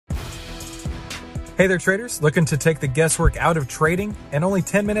Hey there, traders. Looking to take the guesswork out of trading in only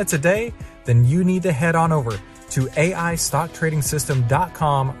 10 minutes a day? Then you need to head on over to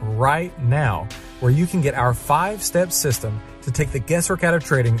AIStockTradingSystem.com right now, where you can get our 5-step system to take the guesswork out of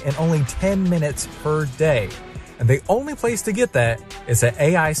trading in only 10 minutes per day. And the only place to get that is at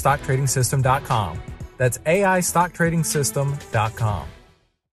AIStockTradingSystem.com. That's AIStockTradingSystem.com.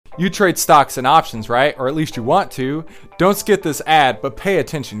 You trade stocks and options, right? Or at least you want to. Don't skip this ad, but pay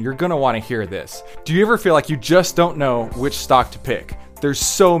attention. You're going to want to hear this. Do you ever feel like you just don't know which stock to pick? There's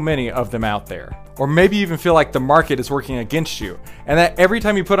so many of them out there. Or maybe you even feel like the market is working against you, and that every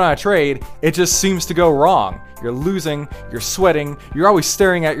time you put on a trade, it just seems to go wrong. You're losing, you're sweating, you're always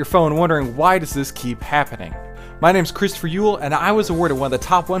staring at your phone wondering, why does this keep happening? My name's Christopher Uhl, and I was awarded one of the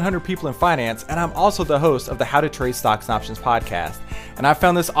top 100 people in finance, and I'm also the host of the How to Trade Stocks and Options podcast. And I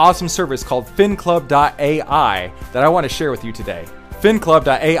found this awesome service called FinClub.ai that I want to share with you today.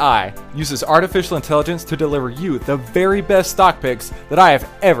 FinClub.ai uses artificial intelligence to deliver you the very best stock picks that I have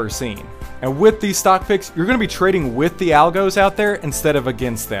ever seen. And with these stock picks, you're going to be trading with the algos out there instead of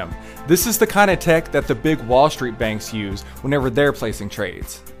against them. This is the kind of tech that the big Wall Street banks use whenever they're placing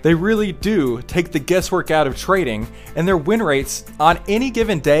trades. They really do take the guesswork out of trading, and their win rates on any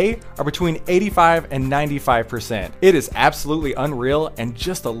given day are between 85 and 95%. It is absolutely unreal and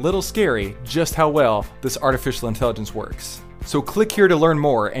just a little scary just how well this artificial intelligence works. So click here to learn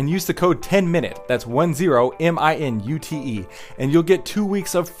more and use the code 10MINUTE, that's 10MINUTE, and you'll get 2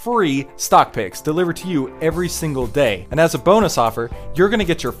 weeks of free stock picks delivered to you every single day. And as a bonus offer, you're going to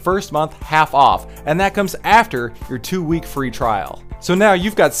get your first month half off, and that comes after your 2-week free trial. So now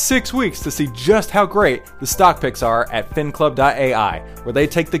you've got 6 weeks to see just how great the stock picks are at FinClub.ai, where they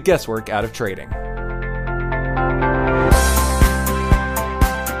take the guesswork out of trading.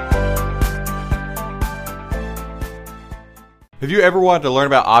 Have you ever wanted to learn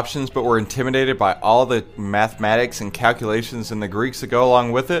about options but were intimidated by all the mathematics and calculations and the Greeks that go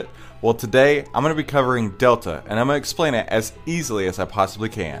along with it? Well, today I'm going to be covering Delta, and I'm going to explain it as easily as I possibly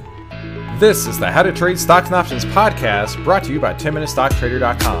can. This is the How to Trade Stocks and Options podcast, brought to you by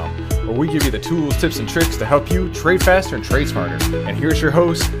 10MinuteStockTrader.com, where we give you the tools, tips, and tricks to help you trade faster and trade smarter. And here's your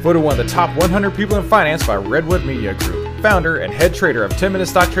host, voted one of the top 100 people in finance by Redwood Media Group, founder and head trader of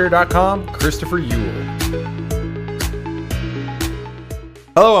 10MinuteStockTrader.com, Christopher Uhl.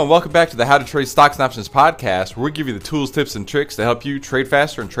 Hello and welcome back to the How to Trade Stocks and Options podcast, where we give you the tools, tips, and tricks to help you trade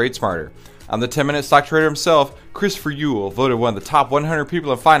faster and trade smarter. I'm the 10-minute stock trader himself, Christopher Uhl, voted one of the top 100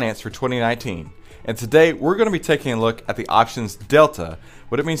 people in finance for 2019. And today we're going to be taking a look at the options Delta,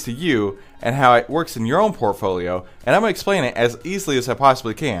 what it means to you, and how it works in your own portfolio. And I'm going to explain it as easily as I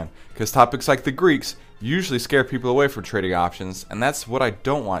possibly can, because topics like the Greeks usually scare people away from trading options, and that's what I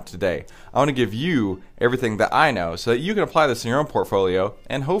don't want today. I want to give you everything that I know so that you can apply this in your own portfolio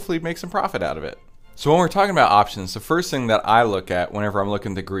and hopefully make some profit out of it. So when we're talking about options, the first thing that I look at whenever I'm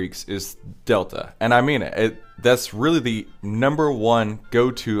looking at the Greeks is Delta. And I mean it. That's really the number one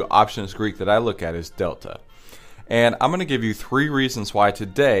go-to options Greek that I look at is Delta. And I'm going to give you 3 reasons why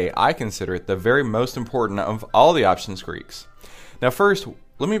today I consider it the very most important of all the options Greeks. Now first,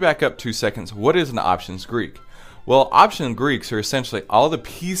 let me back up 2 seconds. What is an options Greek? Well, option Greeks are essentially all the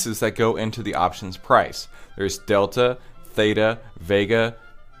pieces that go into the options price. There's delta, theta, vega,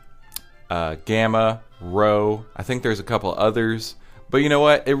 gamma, rho. I think there's a couple others. But you know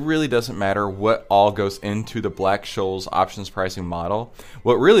what? It really doesn't matter what all goes into the Black-Scholes options pricing model.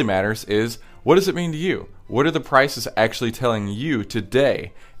 What really matters is, what does it mean to you? What are the prices actually telling you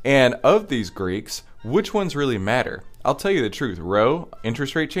today? And of these Greeks, which ones really matter? I'll tell you the truth. Rho,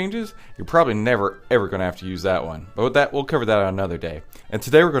 interest rate changes, you're probably never ever going to have to use that one. But with that, we'll cover that on another day. And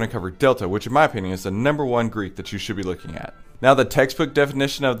today we're going to cover Delta, which in my opinion is the number one Greek that you should be looking at. Now the textbook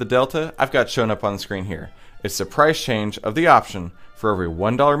definition of the Delta, I've got shown up on the screen here. It's the price change of the option for every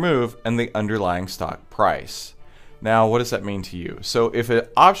 $1 move and the underlying stock price. Now what does that mean to you? So if an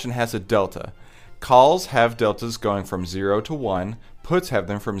option has a delta, calls have deltas going from 0 to 1, puts have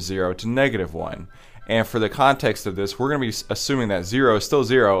them from 0 to -1. And for the context of this, we're going to be assuming that 0 is still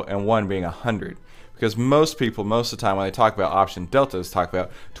 0 and 1 being 100. Because most people, most of the time when they talk about option deltas, talk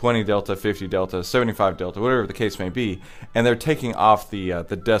about 20 delta, 50 delta, 75 delta, whatever the case may be. And they're taking off the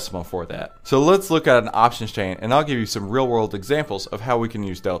decimal for that. So let's look at an options chain, and I'll give you some real world examples of how we can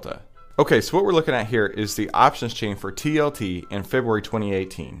use delta. Okay, so what we're looking at here is the options chain for TLT in February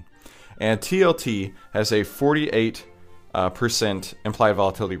 2018. And TLT has a 48% implied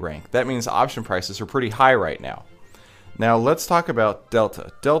volatility rank. That means option prices are pretty high right now. Now let's talk about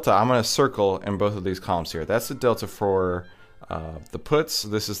delta. Delta, I'm going to circle in both of these columns here. That's the delta for the puts.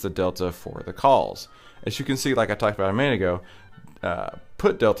 This is the delta for the calls. As you can see, like I talked about a minute ago,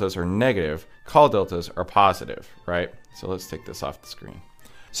 put deltas are negative, call deltas are positive, right? So let's take this off the screen.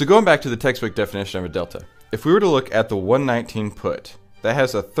 So going back to the textbook definition of a delta, if we were to look at the 119 put, that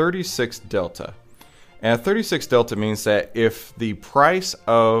has a 36 delta. And a 36 delta means that if the price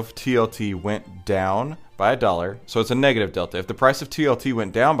of TLT went down by $1, so it's a negative delta. If the price of TLT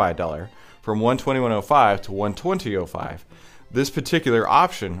went down by $1 from 121.05 to 120.05, this particular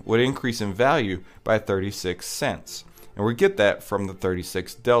option would increase in value by 36 cents. And we get that from the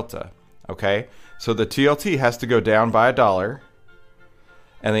 36 delta, okay? So the TLT has to go down by $1,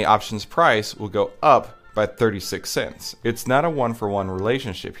 and the option's price will go up by 36 cents. It's not a one-for-one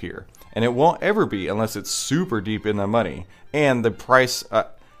relationship here, and it won't ever be unless it's super deep in the money and the price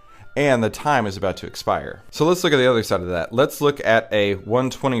and the time is about to expire. So let's look at the other side of that. Let's look at a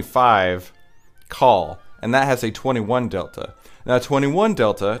 125 call, and that has a 21 delta. Now 21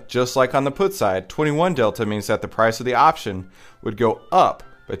 delta, just like on the put side, 21 delta means that the price of the option would go up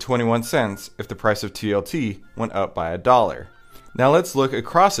by 21 cents if the price of TLT went up by $1. Now let's look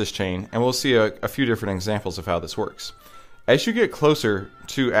across this chain and we'll see a few different examples of how this works. As you get closer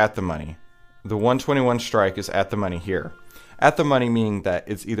to at the money, the 121 strike is at the money here. At the money meaning that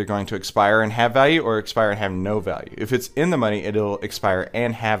it's either going to expire and have value or expire and have no value. If it's in the money, it'll expire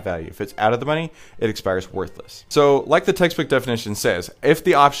and have value. If it's out of the money, it expires worthless. So like the textbook definition says, if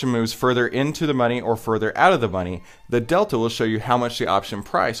the option moves further into the money or further out of the money, the delta will show you how much the option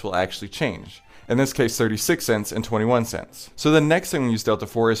price will actually change. In this case, 36 cents and 21 cents. So the next thing we use delta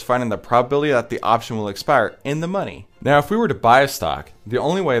for is finding the probability that the option will expire in the money. Now, if we were to buy a stock, the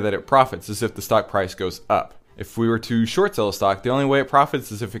only way that it profits is if the stock price goes up. If we were to short sell a stock, the only way it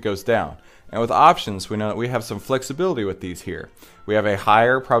profits is if it goes down. And with options, we know that we have some flexibility with these here. We have a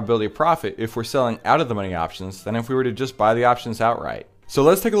higher probability of profit if we're selling out of the money options than if we were to just buy the options outright. So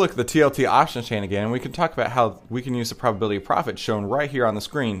let's take a look at the TLT option chain again, and we can talk about how we can use the probability of profit shown right here on the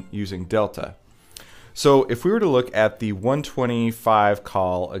screen using delta. So if we were to look at the 125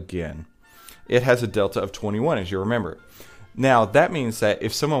 call again, it has a delta of 21, as you remember. Now, that means that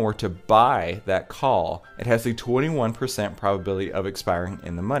if someone were to buy that call, it has a 21% probability of expiring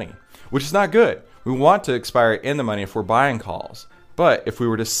in the money, which is not good. We want to expire in the money if we're buying calls. But if we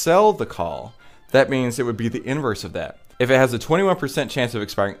were to sell the call, that means it would be the inverse of that. If it has a 21% chance of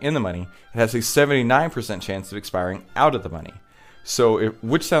expiring in the money, it has a 79% chance of expiring out of the money. So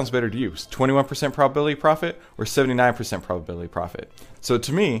which sounds better to you? 21% probability profit or 79% probability profit? So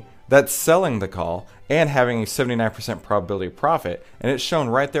to me, that's selling the call and having a 79% probability of profit, and it's shown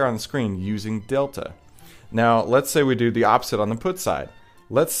right there on the screen using delta. Now, let's say we do the opposite on the put side.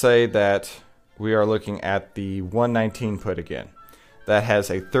 Let's say that we are looking at the 119 put again. That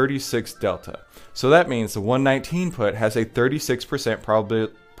has a 36 delta. So that means the 119 put has a 36%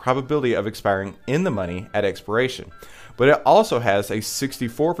 probability of expiring in the money at expiration. But it also has a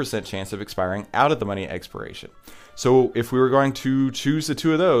 64% chance of expiring out of the money at expiration. So if we were going to choose the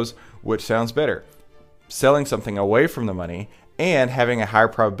two of those, which sounds better? Selling something away from the money and having a higher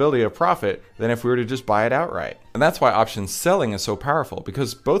probability of profit than if we were to just buy it outright. And that's why option selling is so powerful,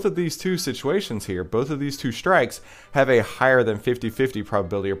 because both of these two situations here, both of these two strikes have a higher than 50-50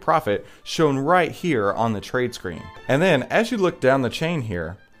 probability of profit shown right here on the trade screen. And then as you look down the chain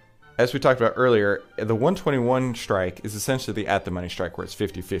here, as we talked about earlier, the 121 strike is essentially the at the money strike where it's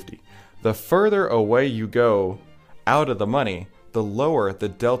 50-50. The further away you go out of the money, the lower the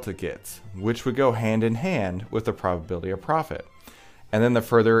delta gets, which would go hand in hand with the probability of profit. And then the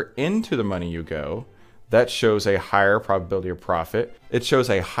further into the money you go, that shows a higher probability of profit. It shows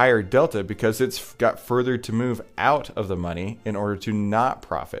a higher delta because it's got further to move out of the money in order to not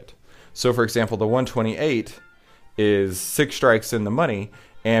profit. So for example, the 128 is 6 strikes in the money,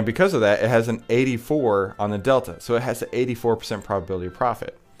 and because of that, it has an 84 on the delta. So it has an 84% probability of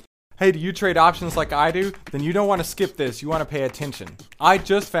profit. Hey, do you trade options like I do? Then you don't want to skip this. You want to pay attention. I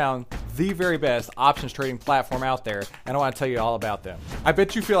just found the very best options trading platform out there, and I want to tell you all about them. I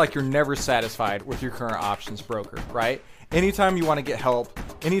bet you feel like you're never satisfied with your current options broker, right? Anytime you want to get help,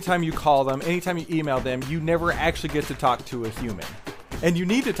 anytime you call them, anytime you email them, you never actually get to talk to a human. And you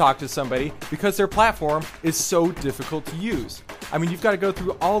need to talk to somebody because their platform is so difficult to use. I mean, you've got to go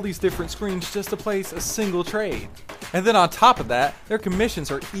through all these different screens just to place a single trade. And then on top of that, their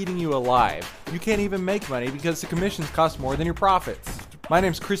commissions are eating you alive. You can't even make money because the commissions cost more than your profits. My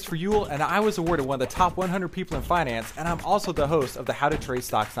name's Christopher Uhl, and I was awarded one of the top 100 people in finance, and I'm also the host of the How to Trade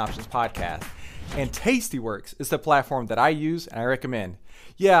Stocks and Options podcast. And Tastyworks is the platform that I use and I recommend.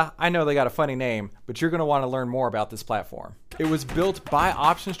 Yeah, I know they got a funny name, but you're going to want to learn more about this platform. It was built by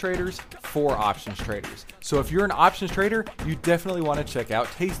options traders for options traders. So if you're an options trader, you definitely want to check out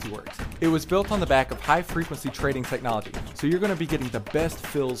Tastyworks. It was built on the back of high frequency trading technology, so you're going to be getting the best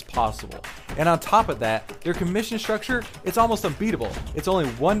fills possible. And on top of that, their commission structure, it's almost unbeatable. It's only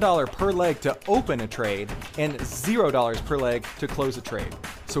 $1 per leg to open a trade and $0 per leg to close a trade.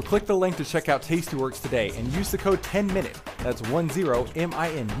 So click the link to check out Tastyworks today and use the code 10MINUTE, that's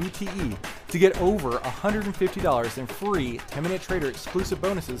 10MINUTE, to get over $150 in free 10-Minute Trader exclusive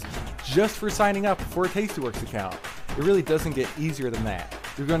bonuses just for signing up for a Tastyworks account. It really doesn't get easier than that.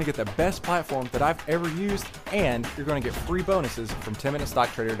 You're going to get the best platform that I've ever used, and you're going to get free bonuses from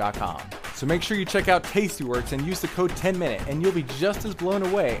 10minutestocktrader.com. So make sure you check out Tastyworks and use the code 10MINUTE, and you'll be just as blown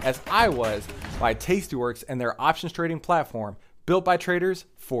away as I was by Tastyworks and their options trading platform built by traders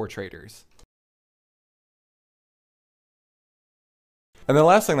for traders. And the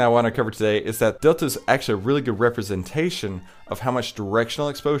last thing that I want to cover today is that Delta is actually a really good representation of how much directional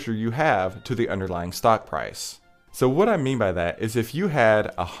exposure you have to the underlying stock price. So what I mean by that is if you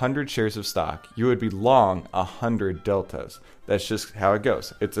had 100 shares of stock, you would be long 100 deltas. That's just how it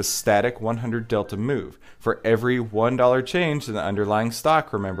goes. It's a static 100 delta move. For every $1 change in the underlying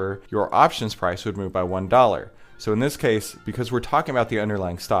stock, remember, your options price would move by $1. So in this case, because we're talking about the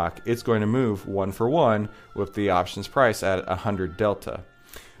underlying stock, it's going to move 1 for 1 with the options price at 100 delta.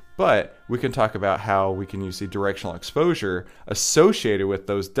 But we can talk about how we can use the directional exposure associated with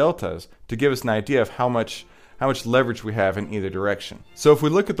those deltas to give us an idea of how much leverage we have in either direction. So if we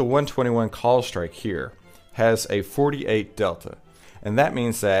look at the 121 call strike here, has a 48 delta. And that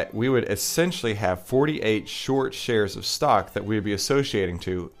means that we would essentially have 48 short shares of stock that we would be associating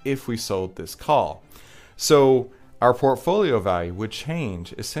to if we sold this call. So our portfolio value would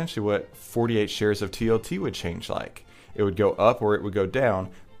change essentially what 48 shares of TLT would change like. It would go up or it would go down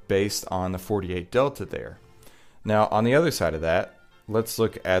based on the 48 delta there. Now on the other side of that, let's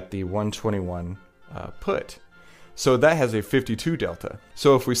look at the 121 put. So that has a 52 delta.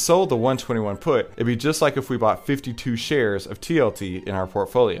 So if we sold the 121 put, it'd be just like if we bought 52 shares of TLT in our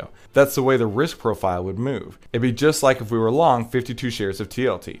portfolio. That's the way the risk profile would move. It'd be just like if we were long 52 shares of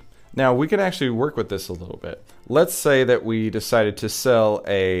TLT. Now we can actually work with this a little bit. Let's say that we decided to sell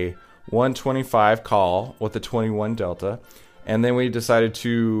a 125 call with a 21 delta, and then we decided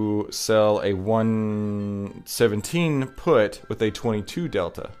to sell a 117 put with a 22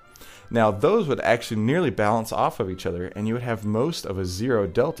 delta. Now those would actually nearly balance off of each other, and you would have most of a 0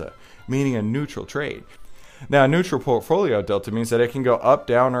 delta, meaning a neutral trade. Now, a neutral portfolio delta means that it can go up,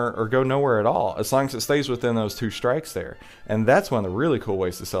 down, or go nowhere at all, as long as it stays within those two strikes there. And that's one of the really cool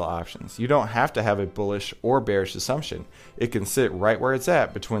ways to sell options. You don't have to have a bullish or bearish assumption. It can sit right where it's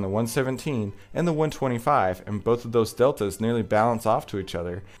at between the 117 and the 125, and both of those deltas nearly balance off to each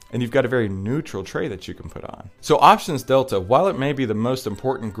other, and you've got a very neutral trade that you can put on. So options delta, while it may be the most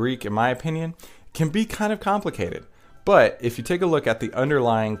important Greek in my opinion, can be kind of complicated. But if you take a look at the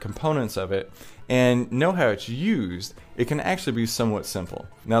underlying components of it and know how it's used, it can actually be somewhat simple.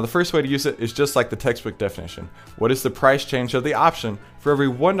 Now, the first way to use it is just like the textbook definition. What is the price change of the option for every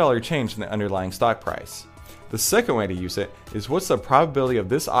 $1 change in the underlying stock price? The second way to use it is what's the probability of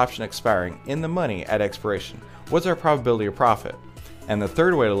this option expiring in the money at expiration? What's our probability of profit? And the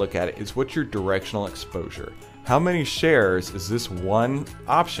third way to look at it is what's your directional exposure? How many shares is this one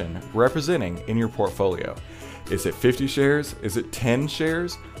option representing in your portfolio? Is it 50 shares? Is it 10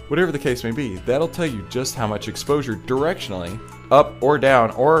 shares? Whatever the case may be, that'll tell you just how much exposure directionally, up or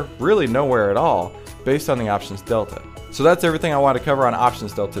down, or really nowhere at all, based on the options delta. So that's everything I want to cover on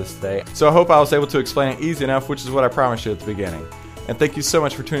options deltas today. So I hope I was able to explain it easy enough, which is what I promised you at the beginning. And thank you so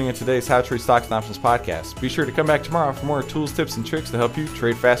much for tuning in today's How to Trade Stocks and Options podcast. Be sure to come back tomorrow for more tools, tips, and tricks to help you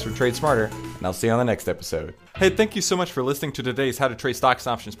trade faster and trade smarter. And I'll see you on the next episode. Hey, thank you so much for listening to today's How to Trade Stocks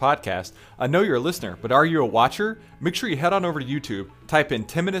and Options podcast. I know you're a listener, but are you a watcher? Make sure you head on over to YouTube, type in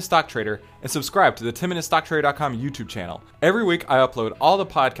 10-Minute Stock Trader, and subscribe to the 10minutestocktrader.com YouTube channel. Every week I upload all the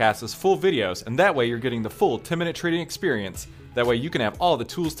podcasts as full videos, and that way you're getting the full 10-minute trading experience. That way you can have all the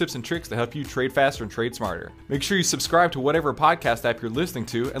tools, tips, and tricks to help you trade faster and trade smarter. Make sure you subscribe to whatever podcast app you're listening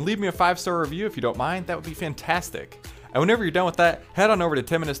to and leave me a 5-star review if you don't mind. That would be fantastic. And whenever you're done with that, head on over to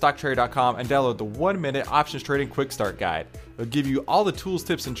 10minutestocktrader.com and download the 1-minute options trading quick start guide. It'll give you all the tools,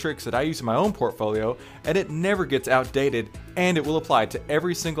 tips, and tricks that I use in my own portfolio, and it never gets outdated, and it will apply to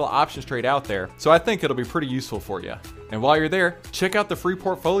every single options trade out there. So I think it'll be pretty useful for you. And while you're there, check out the free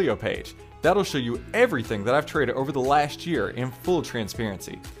portfolio page. That'll show you everything that I've traded over the last year in full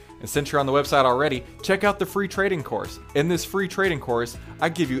transparency. And since you're on the website already, check out the free trading course. In this free trading course, I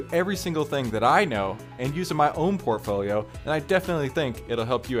give you every single thing that I know and use in my own portfolio, and I definitely think it'll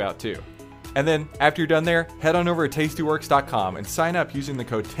help you out too. And then, after you're done there, head on over to tastyworks.com and sign up using the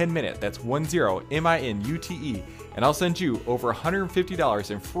code 10MINUTE, that's 10MINUTE, and I'll send you over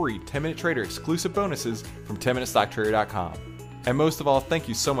 $150 in free 10-Minute Trader exclusive bonuses from 10MinuteStockTrader.com. And most of all, thank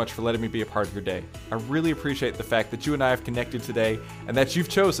you so much for letting me be a part of your day. I really appreciate the fact that you and I have connected today and that you've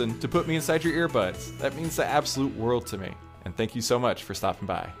chosen to put me inside your earbuds. That means the absolute world to me. And thank you so much for stopping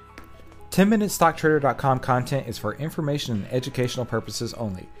by. 10MinuteStockTrader.com content is for information and educational purposes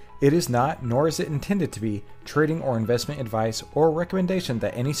only. It is not, nor is it intended to be, trading or investment advice or recommendation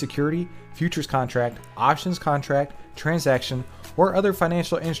that any security, futures contract, options contract, transaction, or other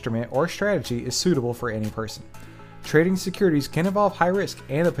financial instrument or strategy is suitable for any person. Trading securities can involve high risk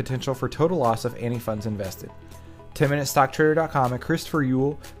and the potential for total loss of any funds invested. 10MinuteStockTrader.com and Christopher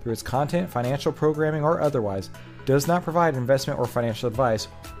Uhl, through its content, financial programming, or otherwise, does not provide investment or financial advice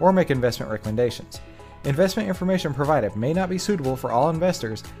or make investment recommendations. Investment information provided may not be suitable for all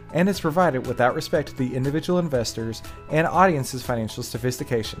investors and is provided without respect to the individual investors and audience's financial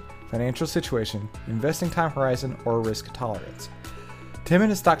sophistication, financial situation, investing time horizon, or risk tolerance.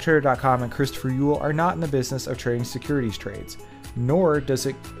 10MinuteStockTrader.com and Christopher Uhl are not in the business of trading securities trades, nor does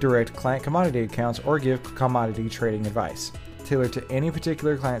it direct client commodity accounts or give commodity trading advice, tailored to any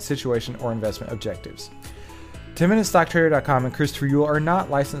particular client situation or investment objectives. 10MinuteStockTrader.com and Christopher Uhl are not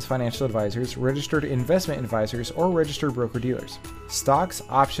licensed financial advisors, registered investment advisors, or registered broker-dealers. Stocks,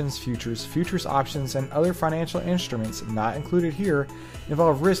 options, futures options, and other financial instruments not included here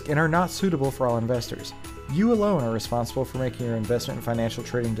involve risk and are not suitable for all investors. You alone are responsible for making your investment and financial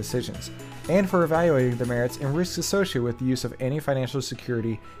trading decisions, and for evaluating the merits and risks associated with the use of any financial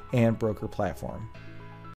security and broker platform.